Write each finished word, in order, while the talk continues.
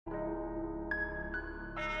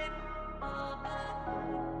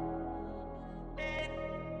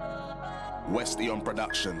Westion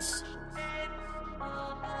Productions.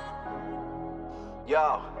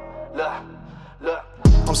 Yo, look.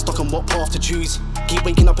 I'm stuck on what path to choose. Keep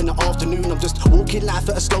waking up in the afternoon. I'm just walking life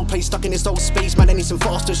at a slow pace, stuck in this old space. Man, I need some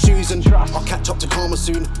faster shoes, and I'll catch up to karma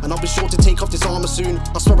soon. And I'll be sure to take off this armor soon.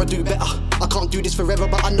 I swear I do better. I can't do this forever,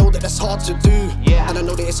 but I know that that's hard to do. And I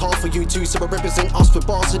know that it's hard for you too, so I represent us for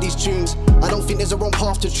bars of these tunes. I don't think there's a wrong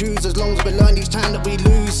path to choose, as long as we learn each time that we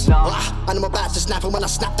lose. And I'm about to snap, and when I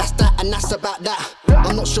snap, that's that, and that's about that.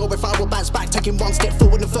 I'm not sure if I will bounce back, taking one step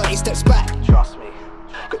forward and 30 steps back. Trust me.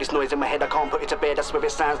 Got this noise in my head, I can't put it to bed, that's where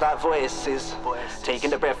it sounds like voices.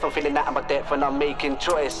 Taking the breath, I'm feeling that I'm a depth and I'm making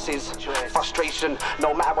choices. Frustration,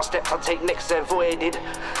 no matter what steps I take next, they're voided.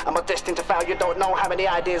 I'm destined to fail, you don't know how many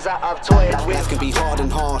ideas that I've toyed with. Life can be hard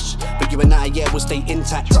and harsh, but you and I, yeah, will stay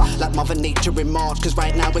intact. Like Mother Nature in March, cause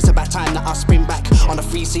right now it's about time that I spin back. On a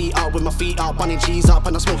 3-seater with my feet up, bunning cheese up,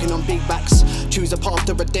 and I'm smoking on big backs. Choose a path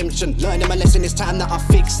to redemption, learning my lesson, it's time that I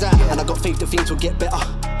fix that. And I got faith that things will get better.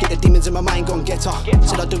 Get the demons in my mind, gon' get her.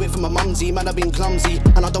 Said I do it for my mumsy, man, I've been clumsy,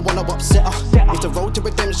 and I don't wanna upset her. If the road to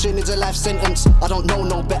redemption is a life sentence, I don't know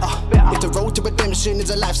no better. If the road to redemption is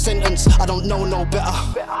a life sentence, I don't know no better.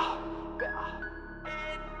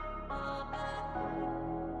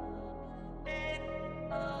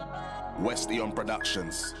 Westion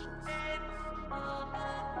Productions.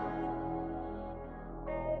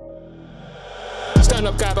 Stand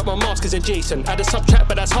up guy, but my mask is adjacent. Add a sub-chat,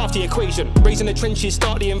 but that's half the equation. Raising the trenches,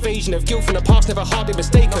 start the invasion of guilt from the past, never hardly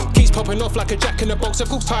mistaken. Keeps popping off like a jack in the box. Of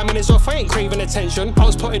course, timing is off, I ain't craving attention. I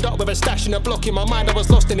was potted up with a stash in a block. In my mind, I was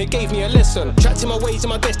lost and it gave me a lesson. Trapped in my ways,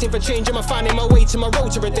 am I destined for change? Am I finding my way to my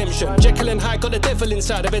road to redemption? Jekyll and Hyde got the devil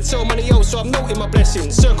inside. I've had so many O's, so I'm noting my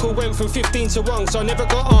blessings. Circle went from 15 to 1, so I never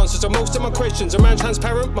got answers to most of my questions. A man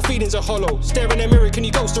transparent, my feelings are hollow. Stare in the mirror, can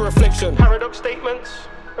you ghost a reflection? Paradox statements,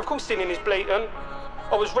 of course sinning is blatant.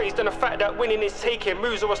 I was raised on the fact that winning is taking.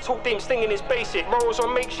 Moves I was taught deem stinging is basic. Morals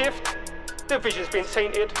are makeshift, the vision's been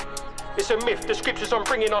tainted. It's a myth, the scriptures I'm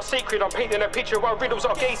bringing are sacred. I'm painting a picture while riddles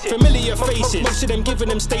are gated. Familiar faces, most of them giving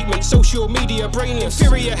them statements. Social media brainiacs,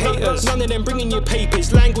 inferior haters. None of them bringing you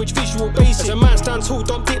papers, language, visual basic. As a man stand tall,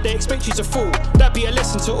 don't dip, they expect you to fall. That'd be a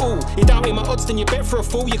lesson to all. You doubting my odds, then you bet for a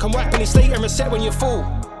fool. You can wipe any slate and reset when you fall.